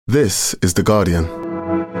This is The Guardian.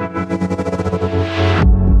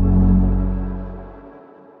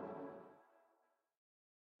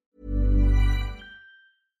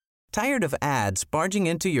 Tired of ads barging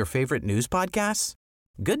into your favorite news podcasts?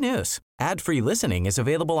 Good news. Ad-free listening is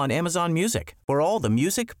available on Amazon Music for all the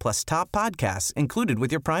music plus top podcasts included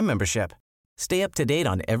with your Prime membership. Stay up to date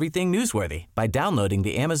on everything newsworthy by downloading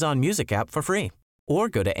the Amazon Music app for free or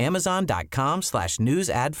go to amazon.com/news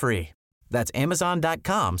ad free. That's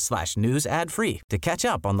amazon.com/news ad free to catch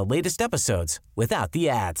up on the latest episodes without the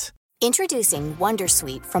ads. Introducing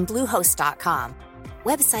Wondersuite from Bluehost.com.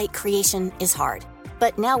 Website creation is hard,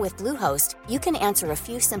 but now with Bluehost, you can answer a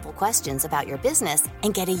few simple questions about your business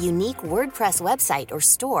and get a unique WordPress website or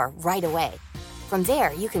store right away. From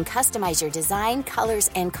there, you can customize your design, colors,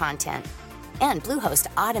 and content. And Bluehost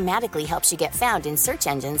automatically helps you get found in search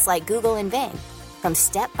engines like Google and Bing. From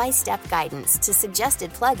step-by-step guidance to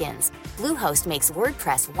suggested plugins, Bluehost makes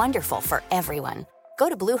WordPress wonderful for everyone. Go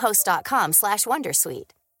to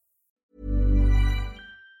bluehost.com/wondersuite.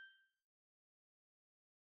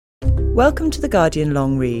 Welcome to The Guardian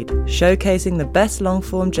Long Read, showcasing the best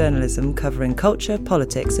long-form journalism covering culture,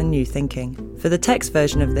 politics and new thinking. For the text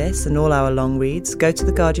version of this and all our long reads, go to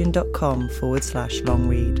theguardian.com/long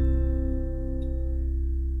read.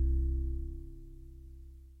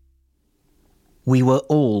 We were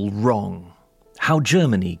all wrong. How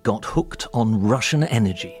Germany got hooked on Russian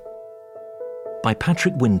energy. By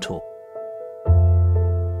Patrick Wintour.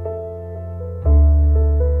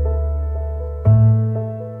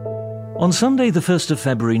 On Sunday, the 1st of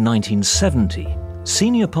February 1970,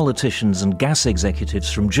 senior politicians and gas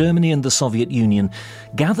executives from Germany and the Soviet Union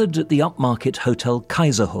gathered at the upmarket Hotel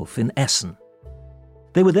Kaiserhof in Essen.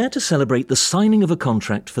 They were there to celebrate the signing of a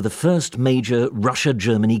contract for the first major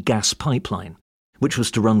Russia-Germany gas pipeline, which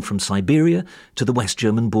was to run from Siberia to the West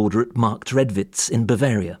German border at Marktredwitz in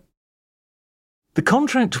Bavaria. The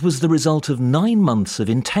contract was the result of 9 months of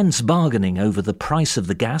intense bargaining over the price of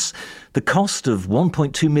the gas, the cost of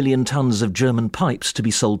 1.2 million tonnes of German pipes to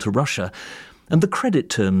be sold to Russia, and the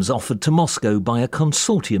credit terms offered to Moscow by a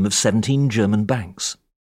consortium of 17 German banks.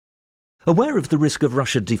 Aware of the risk of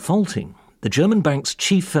Russia defaulting, the German bank's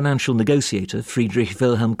chief financial negotiator, Friedrich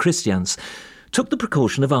Wilhelm Christians, took the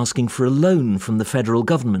precaution of asking for a loan from the federal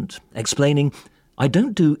government, explaining, "I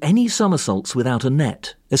don't do any somersaults without a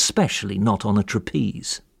net, especially not on a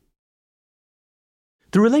trapeze."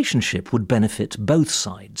 The relationship would benefit both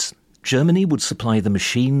sides. Germany would supply the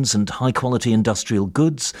machines and high-quality industrial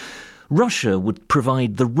goods. Russia would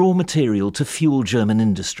provide the raw material to fuel German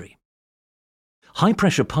industry.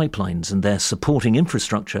 High-pressure pipelines and their supporting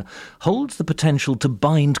infrastructure hold the potential to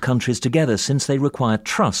bind countries together since they require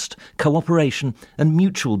trust, cooperation and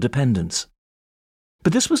mutual dependence.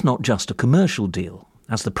 But this was not just a commercial deal,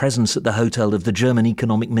 as the presence at the hotel of the German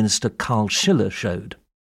economic minister Karl Schiller showed.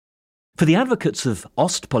 For the advocates of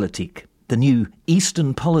Ostpolitik, the new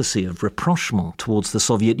Eastern policy of rapprochement towards the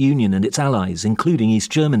Soviet Union and its allies, including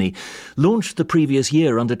East Germany, launched the previous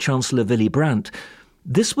year under Chancellor Willy Brandt,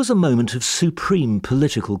 this was a moment of supreme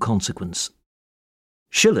political consequence.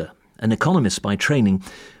 Schiller, an economist by training,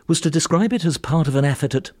 was to describe it as part of an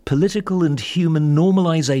effort at political and human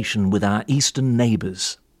normalisation with our eastern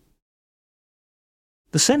neighbours.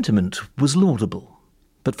 The sentiment was laudable,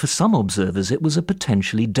 but for some observers it was a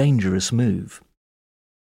potentially dangerous move.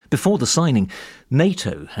 Before the signing,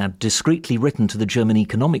 NATO had discreetly written to the German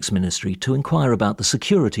Economics Ministry to inquire about the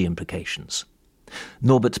security implications.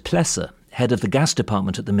 Norbert Plesser, head of the gas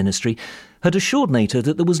department at the ministry, had assured NATO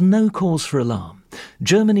that there was no cause for alarm.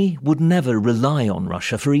 Germany would never rely on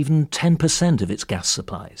Russia for even 10% of its gas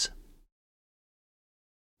supplies.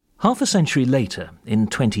 Half a century later, in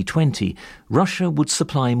 2020, Russia would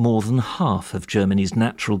supply more than half of Germany's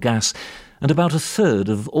natural gas and about a third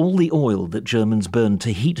of all the oil that Germans burn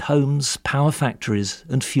to heat homes, power factories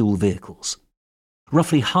and fuel vehicles.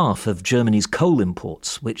 Roughly half of Germany's coal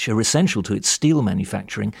imports, which are essential to its steel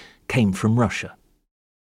manufacturing, came from Russia.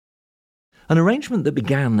 An arrangement that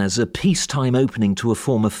began as a peacetime opening to a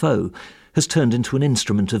former foe has turned into an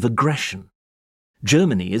instrument of aggression.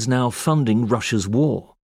 Germany is now funding Russia's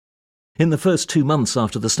war. In the first 2 months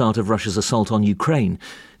after the start of Russia's assault on Ukraine,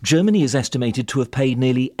 Germany is estimated to have paid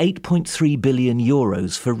nearly 8.3 billion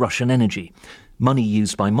euros for Russian energy, money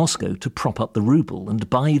used by Moscow to prop up the ruble and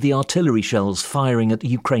buy the artillery shells firing at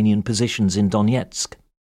Ukrainian positions in Donetsk.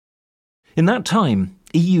 In that time,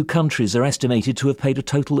 EU countries are estimated to have paid a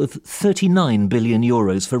total of 39 billion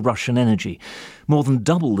euros for Russian energy, more than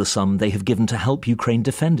double the sum they have given to help Ukraine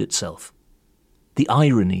defend itself. The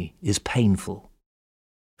irony is painful.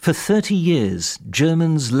 For 30 years,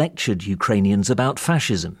 Germans lectured Ukrainians about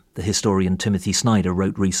fascism, the historian Timothy Snyder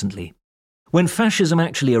wrote recently. When fascism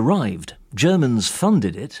actually arrived, Germans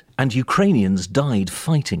funded it and Ukrainians died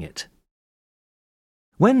fighting it.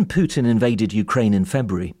 When Putin invaded Ukraine in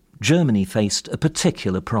February, Germany faced a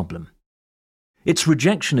particular problem. Its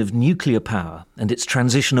rejection of nuclear power and its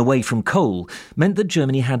transition away from coal meant that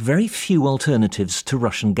Germany had very few alternatives to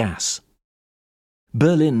Russian gas.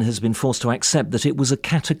 Berlin has been forced to accept that it was a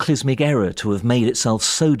cataclysmic error to have made itself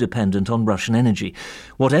so dependent on Russian energy,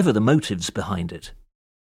 whatever the motives behind it.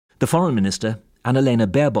 The Foreign Minister, Annalena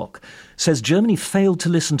Baerbock, says Germany failed to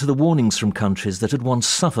listen to the warnings from countries that had once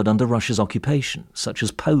suffered under Russia's occupation, such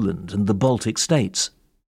as Poland and the Baltic states.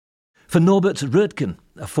 For Norbert Röttgen,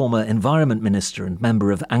 a former environment minister and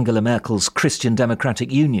member of Angela Merkel's Christian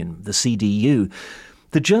Democratic Union, the CDU,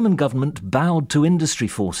 the German government bowed to industry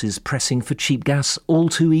forces pressing for cheap gas all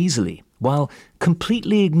too easily, while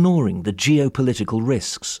completely ignoring the geopolitical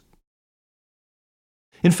risks.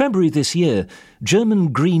 In February this year, German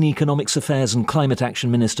Green Economics Affairs and Climate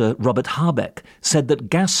Action Minister Robert Habeck said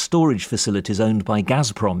that gas storage facilities owned by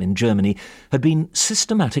Gazprom in Germany had been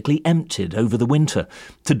systematically emptied over the winter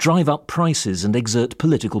to drive up prices and exert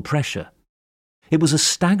political pressure. It was a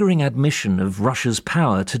staggering admission of Russia's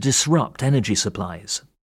power to disrupt energy supplies.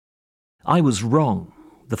 "I was wrong,"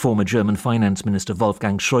 the former German Finance Minister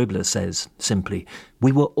Wolfgang Schäuble says simply.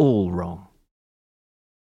 "We were all wrong."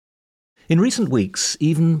 In recent weeks,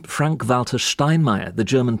 even Frank-Walter Steinmeier, the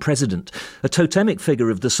German president, a totemic figure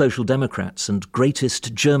of the Social Democrats and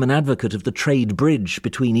greatest German advocate of the trade bridge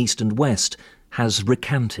between East and West, has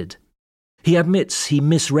recanted. He admits he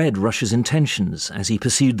misread Russia's intentions as he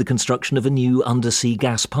pursued the construction of a new undersea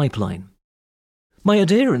gas pipeline. "My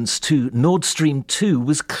adherence to Nord Stream 2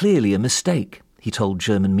 was clearly a mistake," he told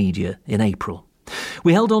German media in April.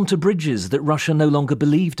 "We held on to bridges that Russia no longer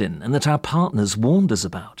believed in and that our partners warned us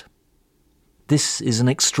about." This is an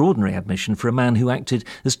extraordinary admission for a man who acted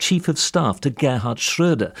as Chief of Staff to Gerhard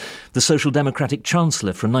Schröder, the Social Democratic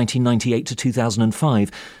Chancellor from 1998 to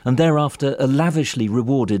 2005, and thereafter a lavishly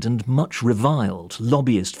rewarded and much reviled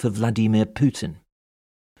lobbyist for Vladimir Putin.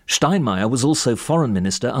 Steinmeier was also Foreign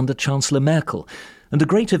Minister under Chancellor Merkel, and a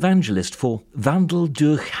great evangelist for Wandel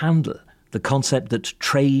durch Handel, the concept that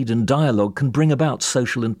trade and dialogue can bring about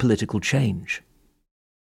social and political change.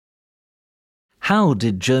 How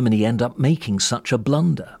did Germany end up making such a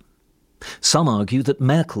blunder? Some argue that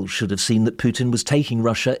Merkel should have seen that Putin was taking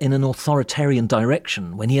Russia in an authoritarian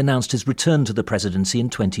direction when he announced his return to the presidency in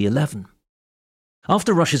 2011.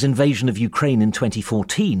 After Russia's invasion of Ukraine in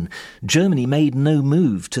 2014, Germany made no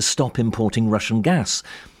move to stop importing Russian gas,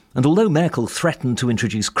 and although Merkel threatened to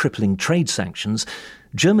introduce crippling trade sanctions,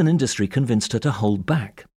 German industry convinced her to hold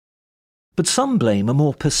back. But some blame a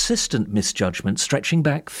more persistent misjudgment stretching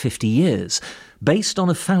back 50 years, based on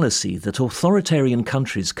a fallacy that authoritarian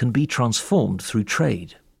countries can be transformed through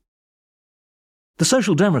trade. The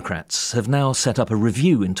Social Democrats have now set up a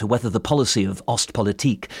review into whether the policy of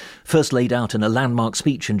Ostpolitik, first laid out in a landmark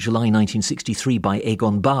speech in July 1963 by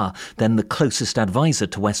Egon Bahr, then the closest advisor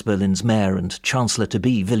to West Berlin's mayor and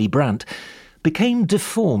Chancellor-to-be Willy Brandt, became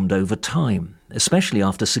deformed over time, especially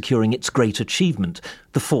after securing its great achievement,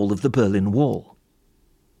 the fall of the Berlin Wall.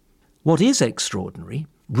 What is extraordinary,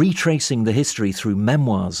 retracing the history through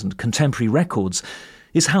memoirs and contemporary records,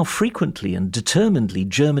 is how frequently and determinedly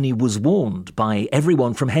Germany was warned by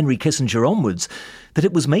everyone from Henry Kissinger onwards that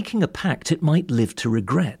it was making a pact it might live to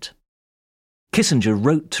regret. Kissinger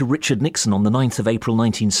wrote to Richard Nixon on the 9th of April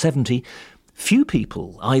 1970, "Few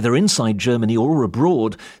people, either inside Germany or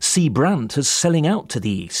abroad, see Brandt as selling out to the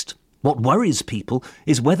East. What worries people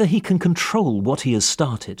is whether he can control what he has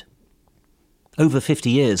started." Over 50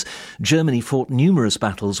 years, Germany fought numerous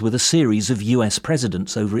battles with a series of US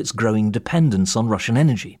presidents over its growing dependence on Russian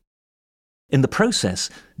energy. In the process,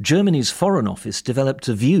 Germany's Foreign Office developed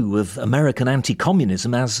a view of American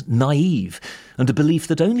anti-communism as naive and a belief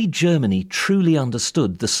that only Germany truly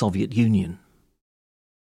understood the Soviet Union.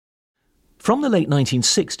 From the late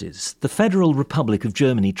 1960s, the Federal Republic of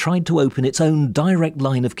Germany tried to open its own direct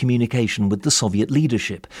line of communication with the Soviet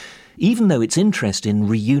leadership, even though its interest in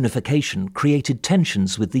reunification created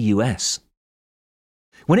tensions with the US.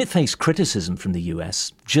 When it faced criticism from the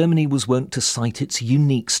US, Germany was wont to cite its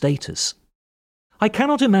unique status. "I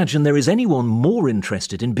cannot imagine there is anyone more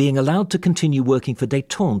interested in being allowed to continue working for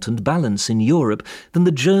détente and balance in Europe than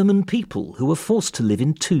the German people who are forced to live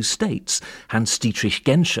in two states," Hans-Dietrich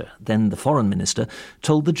Genscher, then the foreign minister,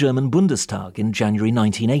 told the German Bundestag in January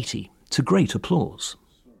 1980, to great applause.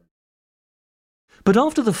 But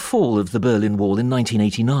after the fall of the Berlin Wall in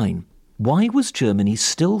 1989, why was Germany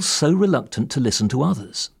still so reluctant to listen to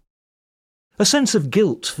others? A sense of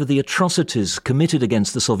guilt for the atrocities committed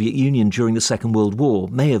against the Soviet Union during the Second World War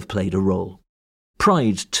may have played a role.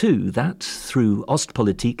 Pride, too, that, through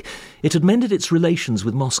Ostpolitik, it had mended its relations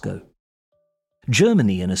with Moscow.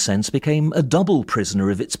 Germany, in a sense, became a double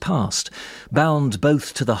prisoner of its past, bound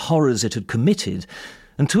both to the horrors it had committed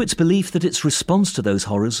and to its belief that its response to those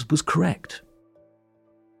horrors was correct.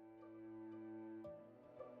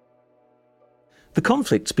 The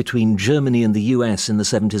conflict between Germany and the US in the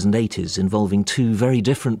 70s and 80s, involving two very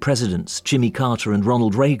different presidents, Jimmy Carter and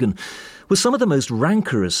Ronald Reagan, was some of the most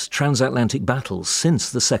rancorous transatlantic battles since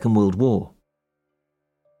the Second World War.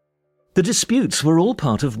 The disputes were all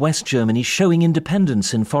part of West Germany showing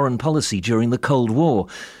independence in foreign policy during the Cold War,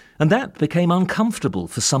 and that became uncomfortable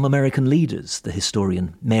for some American leaders, the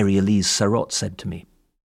historian Mary Elise Sarraute said to me.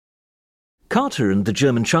 Carter and the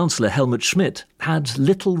German Chancellor Helmut Schmidt had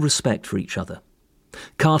little respect for each other.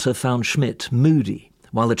 Carter found Schmidt moody,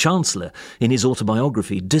 while the Chancellor, in his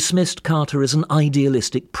autobiography, dismissed Carter as an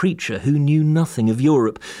idealistic preacher who knew nothing of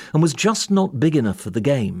Europe and was just not big enough for the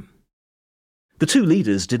game. The two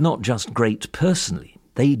leaders did not just grate personally,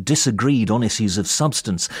 they disagreed on issues of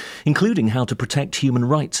substance, including how to protect human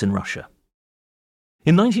rights in Russia.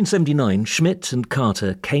 In 1979, Schmidt and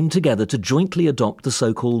Carter came together to jointly adopt the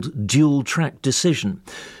so-called dual-track decision,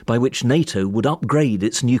 by which NATO would upgrade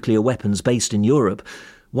its nuclear weapons based in Europe,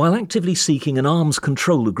 while actively seeking an arms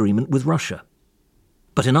control agreement with Russia.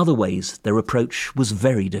 But in other ways, their approach was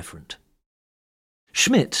very different.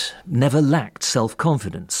 Schmidt never lacked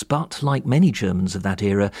self-confidence, but, like many Germans of that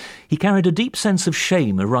era, he carried a deep sense of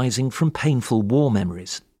shame arising from painful war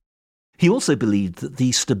memories. He also believed that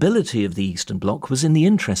the stability of the Eastern Bloc was in the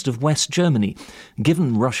interest of West Germany,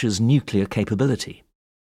 given Russia's nuclear capability.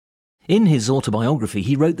 In his autobiography,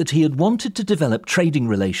 he wrote that he had wanted to develop trading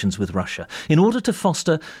relations with Russia in order to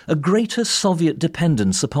foster a greater Soviet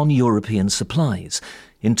dependence upon European supplies,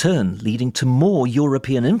 in turn leading to more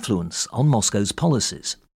European influence on Moscow's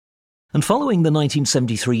policies. And following the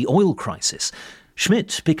 1973 oil crisis,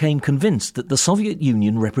 Schmidt became convinced that the Soviet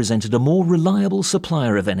Union represented a more reliable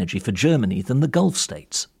supplier of energy for Germany than the Gulf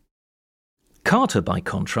states. Carter, by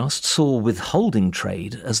contrast, saw withholding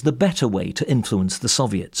trade as the better way to influence the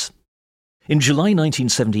Soviets. In July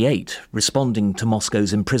 1978, responding to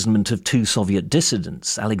Moscow's imprisonment of two Soviet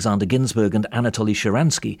dissidents, Alexander Ginsburg and Anatoly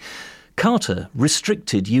Sharansky, Carter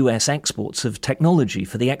restricted US exports of technology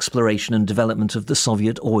for the exploration and development of the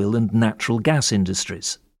Soviet oil and natural gas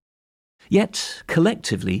industries. Yet,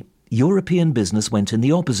 collectively, European business went in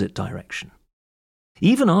the opposite direction.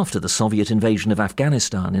 Even after the Soviet invasion of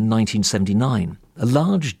Afghanistan in 1979, a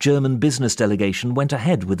large German business delegation went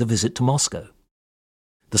ahead with a visit to Moscow.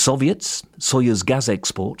 The Soviets, Soyuz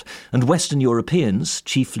Gazexport, and Western Europeans,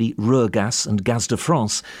 chiefly Ruhrgas and Gaz de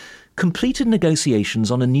France, completed negotiations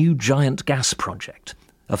on a new giant gas project,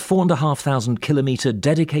 a 4,500-kilometre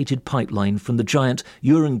dedicated pipeline from the giant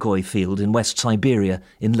Urengoy field in West Siberia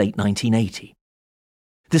in late 1980.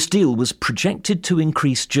 This deal was projected to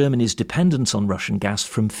increase Germany's dependence on Russian gas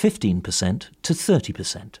from 15% to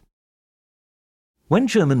 30%. When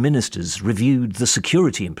German ministers reviewed the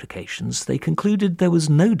security implications, they concluded there was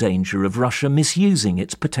no danger of Russia misusing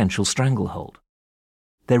its potential stranglehold.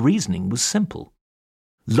 Their reasoning was simple.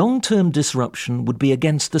 Long-term disruption would be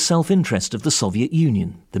against the self-interest of the Soviet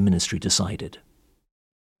Union, the ministry decided.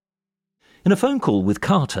 In a phone call with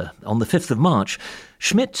Carter on the 5th of March,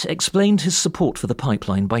 Schmidt explained his support for the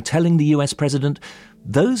pipeline by telling the US president,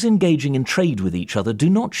 "Those engaging in trade with each other do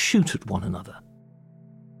not shoot at one another."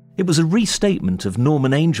 It was a restatement of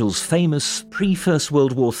Norman Angel's famous pre-First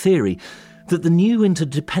World War theory that the new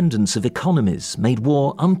interdependence of economies made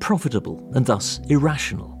war unprofitable and thus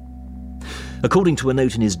irrational. According to a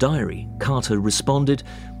note in his diary, Carter responded,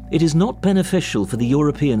 "It is not beneficial for the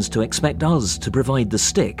Europeans to expect us to provide the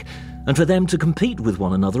stick and for them to compete with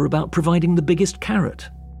one another about providing the biggest carrot."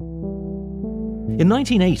 In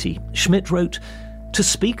 1980, Schmidt wrote, "To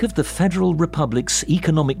speak of the Federal Republic's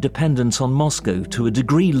economic dependence on Moscow to a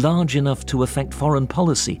degree large enough to affect foreign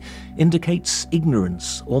policy indicates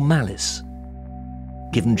ignorance or malice.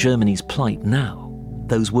 Given Germany's plight now,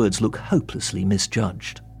 those words look hopelessly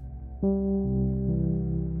misjudged."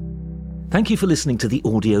 Thank you for listening to the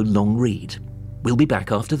audio long read. We'll be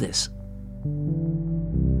back after this.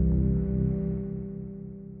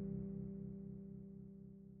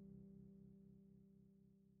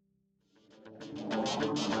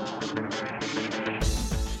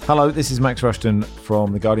 Hello, this is Max Rushton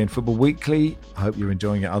from The Guardian Football Weekly. I hope you're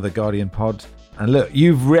enjoying your other Guardian pod. And look,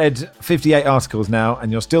 you've read 58 articles now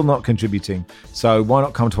and you're still not contributing. So why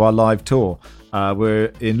not come to our live tour?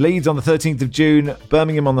 We're in Leeds on the 13th of June,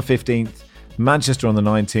 Birmingham on the 15th, Manchester on the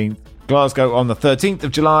 19th, Glasgow on the 13th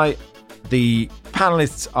of July. The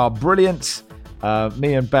panellists are brilliant.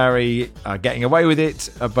 Me and Barry are getting away with it,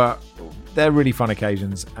 but they're really fun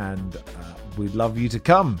occasions, and we'd love you to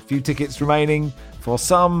come. Few tickets remaining for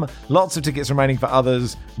some, lots of tickets remaining for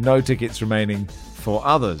others, no tickets remaining for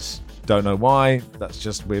others. Don't know why, that's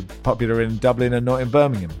just we're popular in Dublin and not in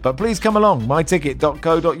Birmingham. But please come along,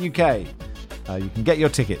 myticket.co.uk. You can get your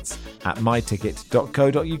tickets at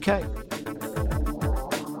myticket.co.uk.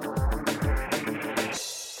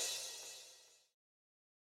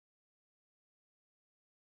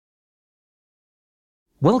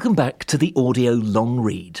 Welcome back to the audio long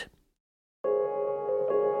read.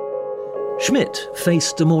 Schmidt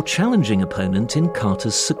faced a more challenging opponent in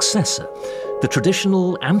Carter's successor, the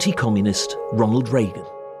traditional anti-communist Ronald Reagan.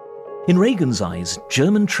 In Reagan's eyes,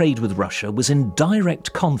 German trade with Russia was in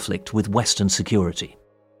direct conflict with Western security.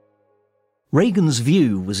 Reagan's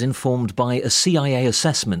view was informed by a CIA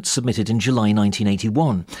assessment submitted in July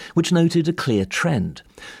 1981, which noted a clear trend.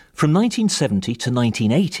 From 1970 to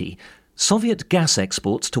 1980, Soviet gas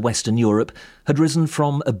exports to Western Europe had risen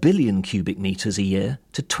from 1 billion cubic metres a year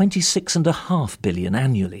to 26.5 billion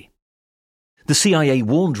annually. The CIA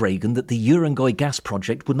warned Reagan that the Urengoy gas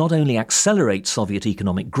project would not only accelerate Soviet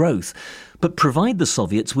economic growth, but provide the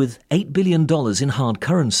Soviets with $8 billion in hard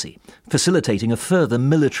currency, facilitating a further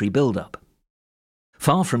military build-up.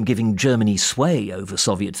 Far from giving Germany sway over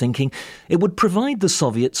Soviet thinking, it would provide the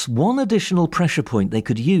Soviets one additional pressure point they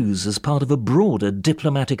could use as part of a broader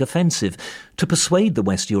diplomatic offensive to persuade the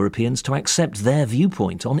West Europeans to accept their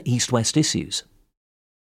viewpoint on East-West issues.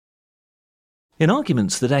 In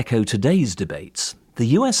arguments that echo today's debates, the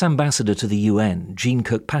US ambassador to the UN, Jeane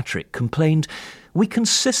Kirkpatrick, complained, "We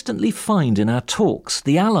consistently find in our talks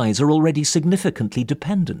the Allies are already significantly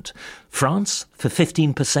dependent. France for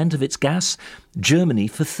 15% of its gas, Germany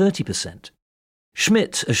for 30%.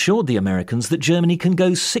 Schmidt assured the Americans that Germany can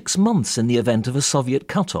go 6 months in the event of a Soviet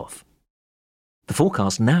cutoff. The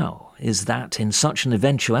forecast now is that, in such an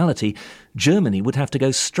eventuality, Germany would have to go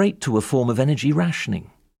straight to a form of energy rationing.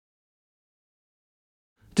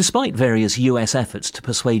 Despite various US efforts to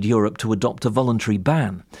persuade Europe to adopt a voluntary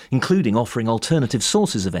ban, including offering alternative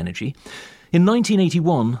sources of energy, in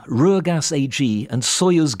 1981, Ruhrgas AG and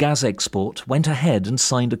Soyuz Gazexport went ahead and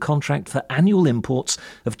signed a contract for annual imports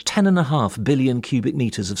of 10.5 billion cubic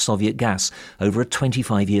metres of Soviet gas over a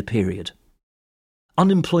 25-year period.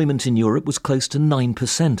 Unemployment in Europe was close to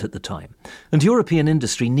 9% at the time, and European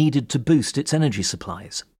industry needed to boost its energy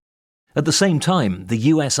supplies. At the same time,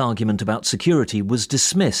 the US argument about security was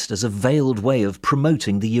dismissed as a veiled way of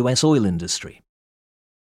promoting the US oil industry.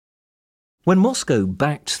 When Moscow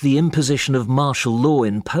backed the imposition of martial law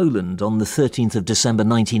in Poland on the 13th of December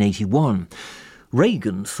 1981,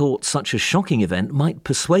 Reagan thought such a shocking event might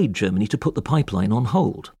persuade Germany to put the pipeline on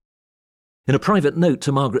hold. In a private note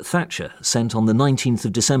to Margaret Thatcher, sent on the 19th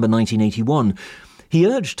of December 1981, he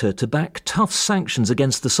urged her to back tough sanctions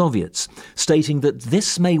against the Soviets, stating that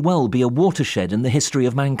this may well be a watershed in the history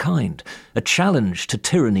of mankind, a challenge to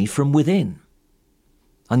tyranny from within.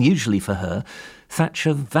 Unusually for her,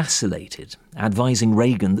 Thatcher vacillated, advising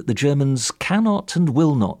Reagan that the Germans cannot and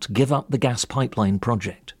will not give up the gas pipeline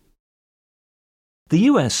project. The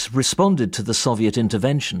US responded to the Soviet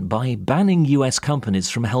intervention by banning US companies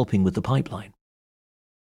from helping with the pipeline.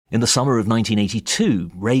 In the summer of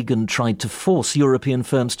 1982, Reagan tried to force European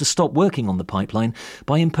firms to stop working on the pipeline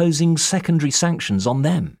by imposing secondary sanctions on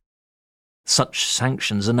them. Such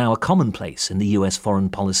sanctions are now a commonplace in the US foreign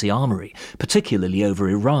policy armoury, particularly over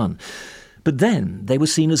Iran. But then they were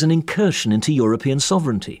seen as an incursion into European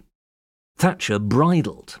sovereignty. Thatcher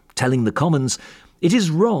bridled, telling the Commons, "It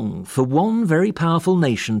is wrong for one very powerful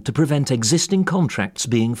nation to prevent existing contracts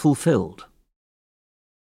being fulfilled."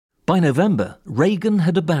 By November, Reagan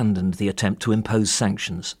had abandoned the attempt to impose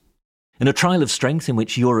sanctions. In a trial of strength in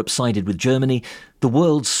which Europe sided with Germany, the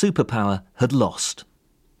world's superpower had lost.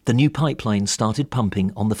 The new pipeline started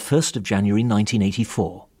pumping on the 1st of January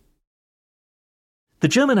 1984. The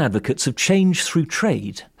German advocates of change through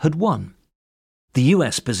trade had won. The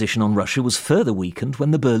US position on Russia was further weakened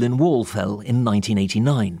when the Berlin Wall fell in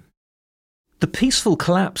 1989. The peaceful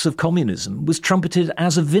collapse of communism was trumpeted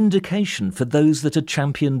as a vindication for those that had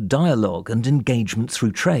championed dialogue and engagement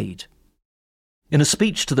through trade. In a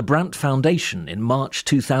speech to the Brandt Foundation in March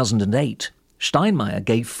 2008, Steinmeier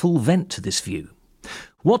gave full vent to this view.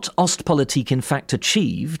 What Ostpolitik in fact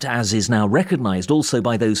achieved, as is now recognised also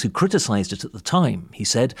by those who criticised it at the time, he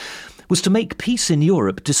said, was to make peace in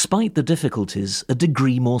Europe, despite the difficulties, a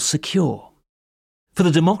degree more secure. For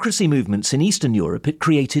the democracy movements in Eastern Europe, it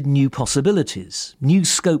created new possibilities, new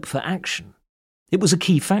scope for action. It was a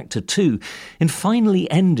key factor, too, in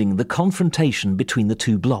finally ending the confrontation between the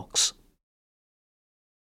two blocs.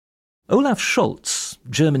 Olaf Scholz,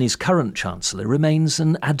 Germany's current Chancellor, remains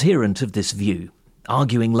an adherent of this view,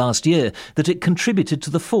 arguing last year that it contributed to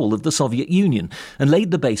the fall of the Soviet Union and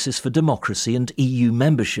laid the basis for democracy and EU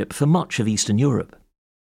membership for much of Eastern Europe.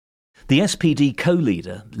 The SPD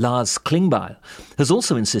co-leader, Lars Klingbeil, has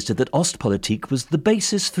also insisted that Ostpolitik was the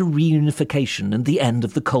basis for reunification and the end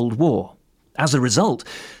of the Cold War. As a result,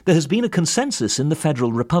 there has been a consensus in the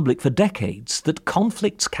Federal Republic for decades that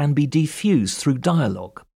conflicts can be defused through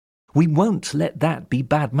dialogue. We won't let that be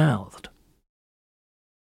bad-mouthed.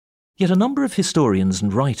 Yet a number of historians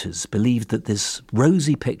and writers believe that this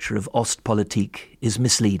rosy picture of Ostpolitik is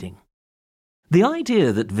misleading. The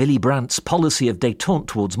idea that Willy Brandt's policy of détente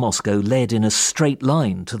towards Moscow led in a straight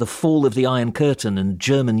line to the fall of the Iron Curtain and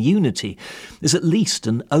German unity is at least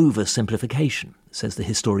an oversimplification, says the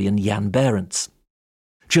historian Jan Behrens.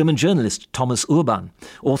 German journalist Thomas Urban,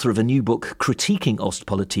 author of a new book critiquing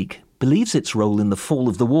Ostpolitik, believes its role in the fall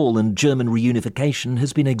of the wall and German reunification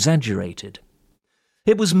has been exaggerated.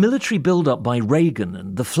 It was military build-up by Reagan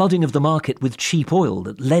and the flooding of the market with cheap oil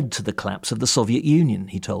that led to the collapse of the Soviet Union,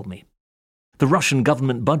 he told me. The Russian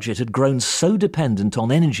government budget had grown so dependent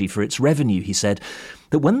on energy for its revenue, he said,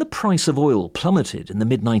 that when the price of oil plummeted in the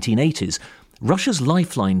mid-1980s, Russia's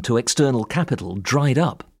lifeline to external capital dried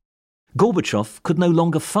up. Gorbachev could no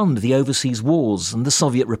longer fund the overseas wars and the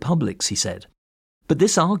Soviet republics, he said. But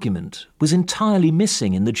this argument was entirely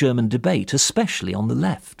missing in the German debate, especially on the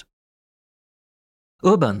left.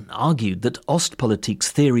 Urban argued that Ostpolitik's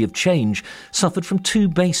theory of change suffered from two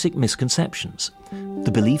basic misconceptions.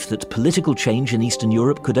 The belief that political change in Eastern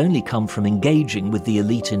Europe could only come from engaging with the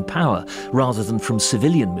elite in power rather than from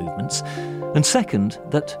civilian movements, and second,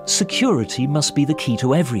 that security must be the key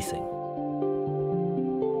to everything.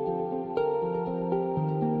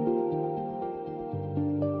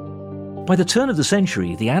 By the turn of the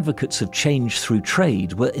century, the advocates of change through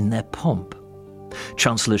trade were in their pomp.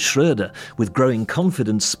 Chancellor Schröder, with growing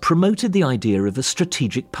confidence, promoted the idea of a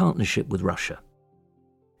strategic partnership with Russia.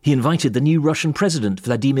 He invited the new Russian president,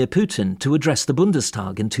 Vladimir Putin, to address the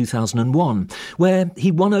Bundestag in 2001, where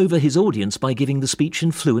he won over his audience by giving the speech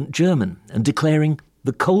in fluent German and declaring,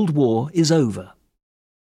 "The Cold War is over."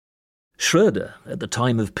 Schröder, at the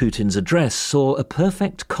time of Putin's address, saw a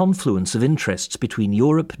perfect confluence of interests between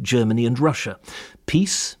Europe, Germany and Russia: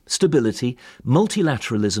 peace, stability,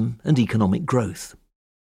 multilateralism and economic growth.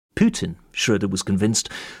 Putin, Schröder was convinced,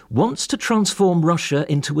 wants to transform Russia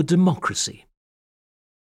into a democracy.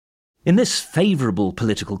 In this favourable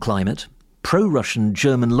political climate, pro-Russian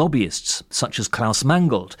German lobbyists, such as Klaus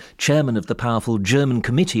Mangold, chairman of the powerful German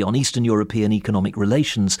Committee on Eastern European Economic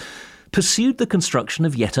Relations, pursued the construction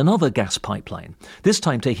of yet another gas pipeline, this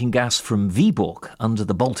time taking gas from Vyborg under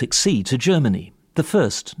the Baltic Sea to Germany, the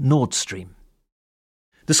first Nord Stream.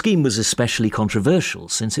 The scheme was especially controversial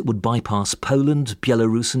since it would bypass Poland,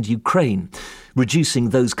 Belarus and Ukraine, reducing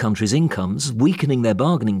those countries' incomes, weakening their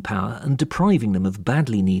bargaining power and depriving them of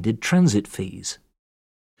badly needed transit fees.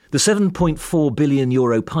 The €7.4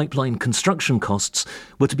 billion pipeline construction costs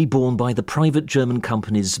were to be borne by the private German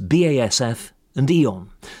companies BASF and E.ON,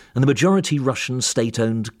 and the majority Russian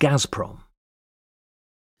state-owned Gazprom.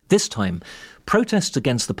 This time, protests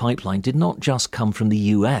against the pipeline did not just come from the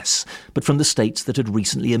US, but from the states that had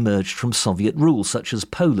recently emerged from Soviet rule, such as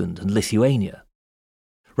Poland and Lithuania.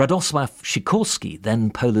 Radosław Sikorski,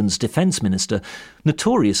 then Poland's defence minister,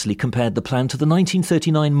 notoriously compared the plan to the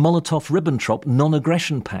 1939 Molotov-Ribbentrop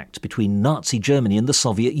non-aggression pact between Nazi Germany and the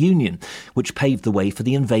Soviet Union, which paved the way for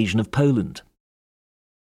the invasion of Poland.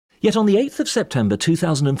 Yet on the 8th of September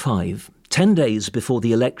 2005, 10 days before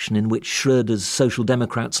the election in which Schröder's Social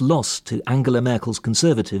Democrats lost to Angela Merkel's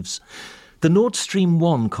Conservatives, the Nord Stream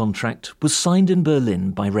 1 contract was signed in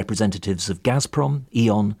Berlin by representatives of Gazprom,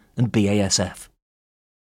 E.ON and BASF.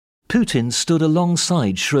 Putin stood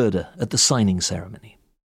alongside Schröder at the signing ceremony.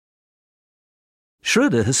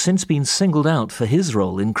 Schröder has since been singled out for his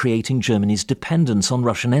role in creating Germany's dependence on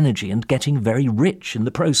Russian energy and getting very rich in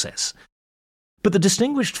the process. But the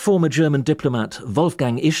distinguished former German diplomat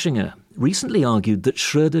Wolfgang Ischinger recently argued that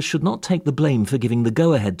Schröder should not take the blame for giving the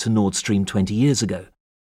go-ahead to Nord Stream 20 years ago.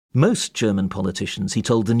 Most German politicians, he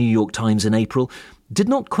told the New York Times in April, did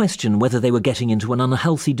not question whether they were getting into an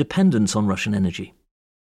unhealthy dependence on Russian energy.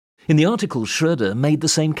 In the article, Schröder made the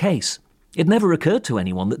same case. It never occurred to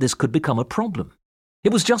anyone that this could become a problem.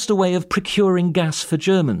 It was just a way of procuring gas for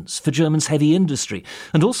Germans' heavy industry,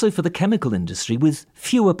 and also for the chemical industry with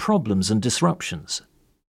fewer problems and disruptions.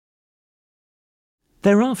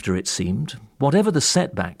 Thereafter, it seemed, whatever the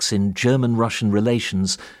setbacks in German-Russian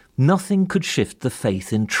relations, nothing could shift the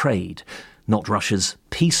faith in trade. Not Russia's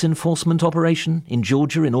peace enforcement operation in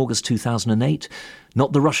Georgia in August 2008,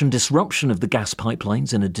 not the Russian disruption of the gas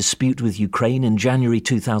pipelines in a dispute with Ukraine in January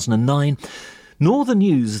 2009, nor the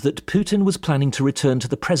news that Putin was planning to return to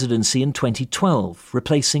the presidency in 2012,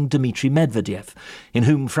 replacing Dmitry Medvedev, in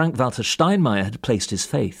whom Frank-Walter Steinmeier had placed his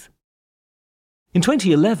faith. In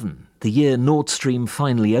 2011, the year Nord Stream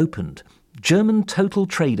finally opened, German total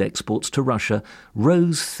trade exports to Russia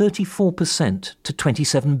rose 34% to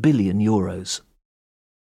 27 billion euros.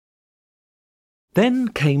 Then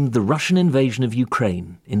came the Russian invasion of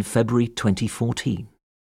Ukraine in February 2014.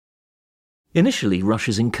 Initially,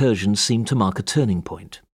 Russia's incursion seemed to mark a turning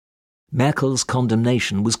point. Merkel's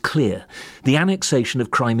condemnation was clear. The annexation of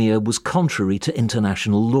Crimea was contrary to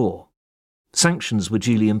international law. Sanctions were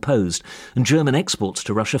duly imposed, and German exports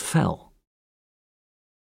to Russia fell.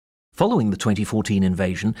 Following the 2014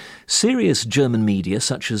 invasion, serious German media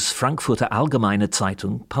such as Frankfurter Allgemeine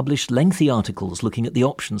Zeitung published lengthy articles looking at the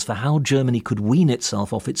options for how Germany could wean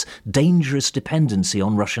itself off its dangerous dependency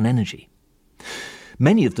on Russian energy.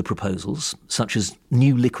 Many of the proposals, such as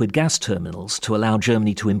new liquid gas terminals to allow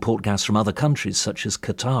Germany to import gas from other countries such as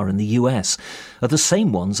Qatar and the US, are the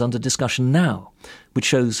same ones under discussion now, which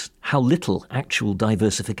shows how little actual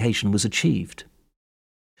diversification was achieved.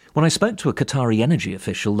 When I spoke to a Qatari energy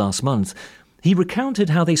official last month, he recounted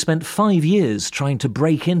how they spent 5 years trying to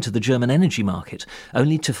break into the German energy market,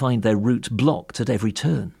 only to find their route blocked at every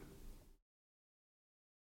turn.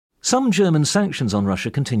 Some German sanctions on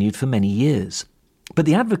Russia continued for many years, but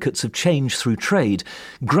the advocates of change through trade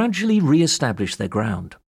gradually re-established their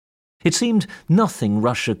ground. It seemed nothing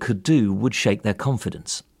Russia could do would shake their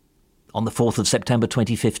confidence. On the 4th of September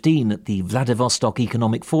 2015, at the Vladivostok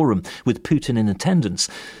Economic Forum, with Putin in attendance,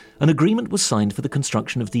 an agreement was signed for the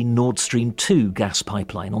construction of the Nord Stream 2 gas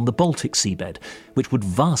pipeline on the Baltic seabed, which would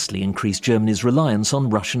vastly increase Germany's reliance on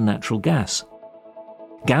Russian natural gas.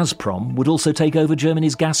 Gazprom would also take over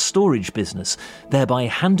Germany's gas storage business, thereby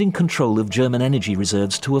handing control of German energy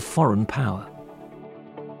reserves to a foreign power.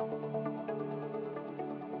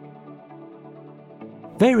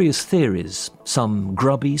 Various theories, some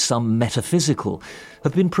grubby, some metaphysical,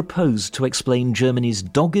 have been proposed to explain Germany's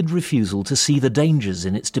dogged refusal to see the dangers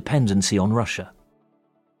in its dependency on Russia.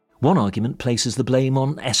 One argument places the blame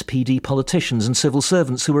on SPD politicians and civil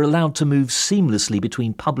servants who were allowed to move seamlessly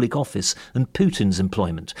between public office and Putin's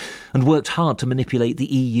employment, and worked hard to manipulate the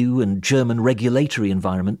EU and German regulatory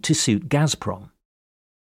environment to suit Gazprom.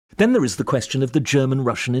 Then there is the question of the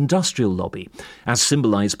German-Russian industrial lobby, as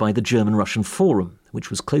symbolised by the German-Russian Forum, which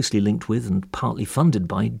was closely linked with and partly funded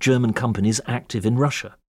by German companies active in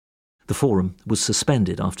Russia. The forum was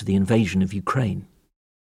suspended after the invasion of Ukraine.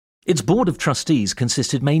 Its board of trustees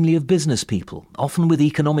consisted mainly of business people, often with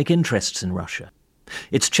economic interests in Russia.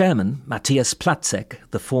 Its chairman, Matthias Platzek,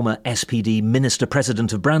 the former SPD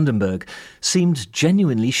minister-president of Brandenburg, seemed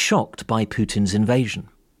genuinely shocked by Putin's invasion.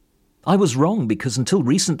 I was wrong because until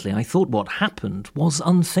recently I thought what happened was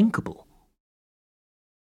unthinkable.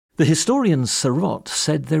 The historian Sarot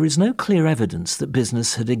said there is no clear evidence that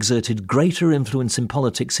business had exerted greater influence in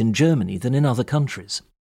politics in Germany than in other countries.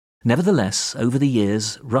 Nevertheless, over the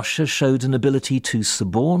years, Russia showed an ability to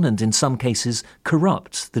suborn and, in some cases,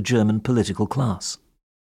 corrupt the German political class.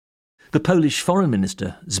 The Polish foreign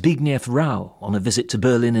minister, Zbigniew Rau, on a visit to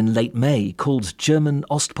Berlin in late May, called German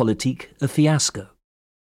Ostpolitik a fiasco.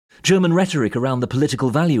 German rhetoric around the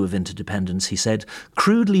political value of interdependence, he said,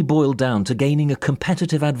 crudely boiled down to gaining a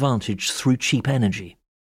competitive advantage through cheap energy.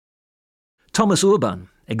 Thomas Urban,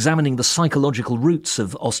 examining the psychological roots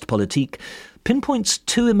of Ostpolitik, pinpoints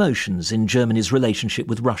two emotions in Germany's relationship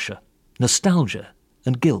with Russia: nostalgia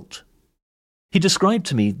and guilt. He described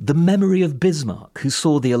to me the memory of Bismarck, who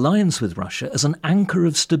saw the alliance with Russia as an anchor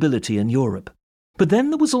of stability in Europe. But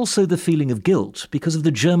then there was also the feeling of guilt because of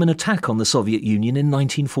the German attack on the Soviet Union in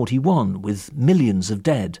 1941, with millions of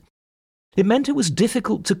dead. It meant it was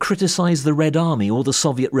difficult to criticise the Red Army or the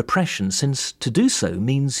Soviet repression, since to do so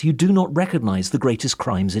means you do not recognise the greatest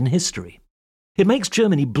crimes in history. It makes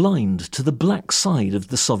Germany blind to the black side of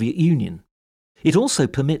the Soviet Union. It also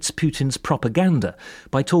permits Putin's propaganda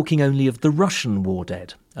by talking only of the Russian war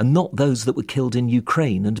dead, and not those that were killed in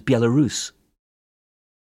Ukraine and Belarus.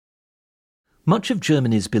 Much of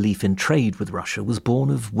Germany's belief in trade with Russia was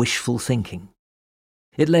born of wishful thinking.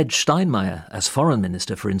 It led Steinmeier, as foreign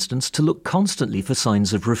minister for instance, to look constantly for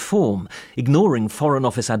signs of reform, ignoring Foreign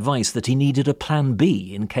Office advice that he needed a plan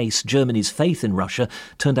B in case Germany's faith in Russia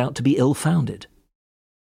turned out to be ill-founded.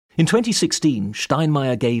 In 2016,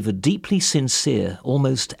 Steinmeier gave a deeply sincere,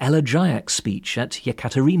 almost elegiac speech at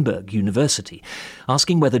Yekaterinburg University,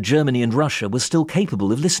 asking whether Germany and Russia were still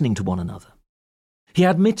capable of listening to one another. He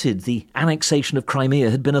admitted the annexation of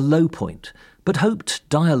Crimea had been a low point, but hoped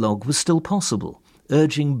dialogue was still possible,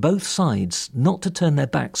 urging both sides not to turn their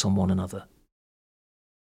backs on one another.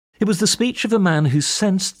 It was the speech of a man who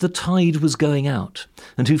sensed the tide was going out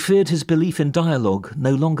and who feared his belief in dialogue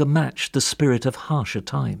no longer matched the spirit of harsher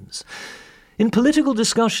times. In political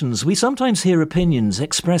discussions, we sometimes hear opinions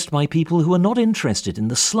expressed by people who are not interested in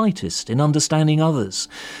the slightest in understanding others,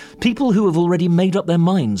 people who have already made up their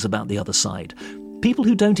minds about the other side, people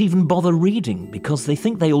who don't even bother reading because they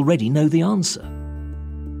think they already know the answer.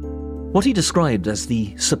 What he described as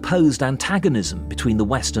the supposed antagonism between the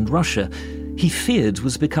West and Russia, he feared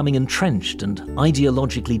was becoming entrenched and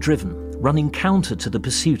ideologically driven, running counter to the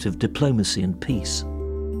pursuit of diplomacy and peace.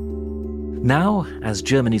 Now, as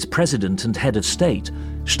Germany's president and head of state,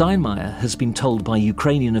 Steinmeier has been told by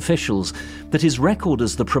Ukrainian officials that his record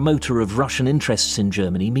as the promoter of Russian interests in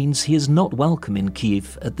Germany means he is not welcome in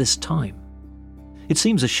Kyiv at this time. It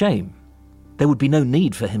seems a shame. There would be no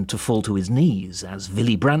need for him to fall to his knees, as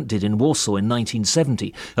Willy Brandt did in Warsaw in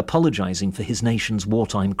 1970, apologising for his nation's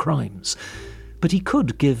wartime crimes. But he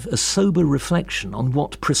could give a sober reflection on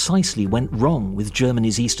what precisely went wrong with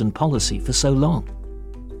Germany's Eastern policy for so long.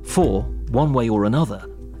 For, one way or another,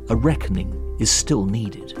 a reckoning is still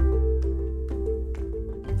needed.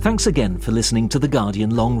 Thanks again for listening to The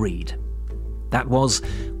Guardian Long Read. That was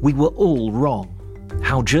We Were All Wrong: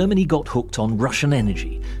 How Germany Got Hooked on Russian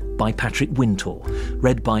Energy, by Patrick Wintour,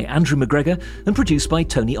 read by Andrew McGregor and produced by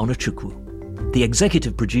Tony Onachukwu. The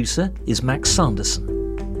executive producer is Max Sanderson.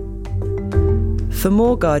 For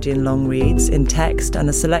more Guardian long reads in text and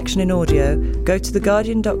a selection in audio, go to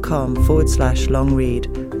theguardian.com/long read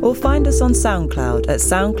or find us on SoundCloud at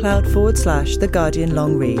soundcloud/The Guardian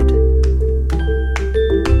Long Read.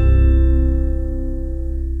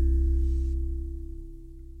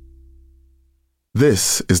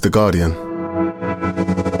 This is The Guardian.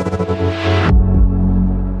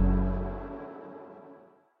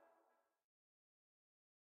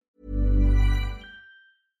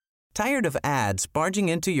 Tired of ads barging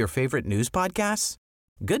into your favorite news podcasts?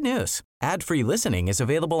 Good news. Ad-free listening is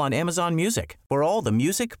available on Amazon Music for all the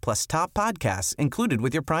music plus top podcasts included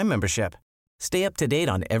with your Prime membership. Stay up to date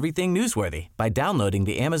on everything newsworthy by downloading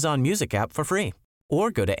the Amazon Music app for free or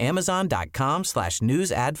go to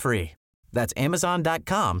amazon.com/news ad free. That's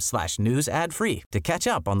amazon.com/news ad free to catch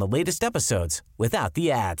up on the latest episodes without the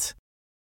ads.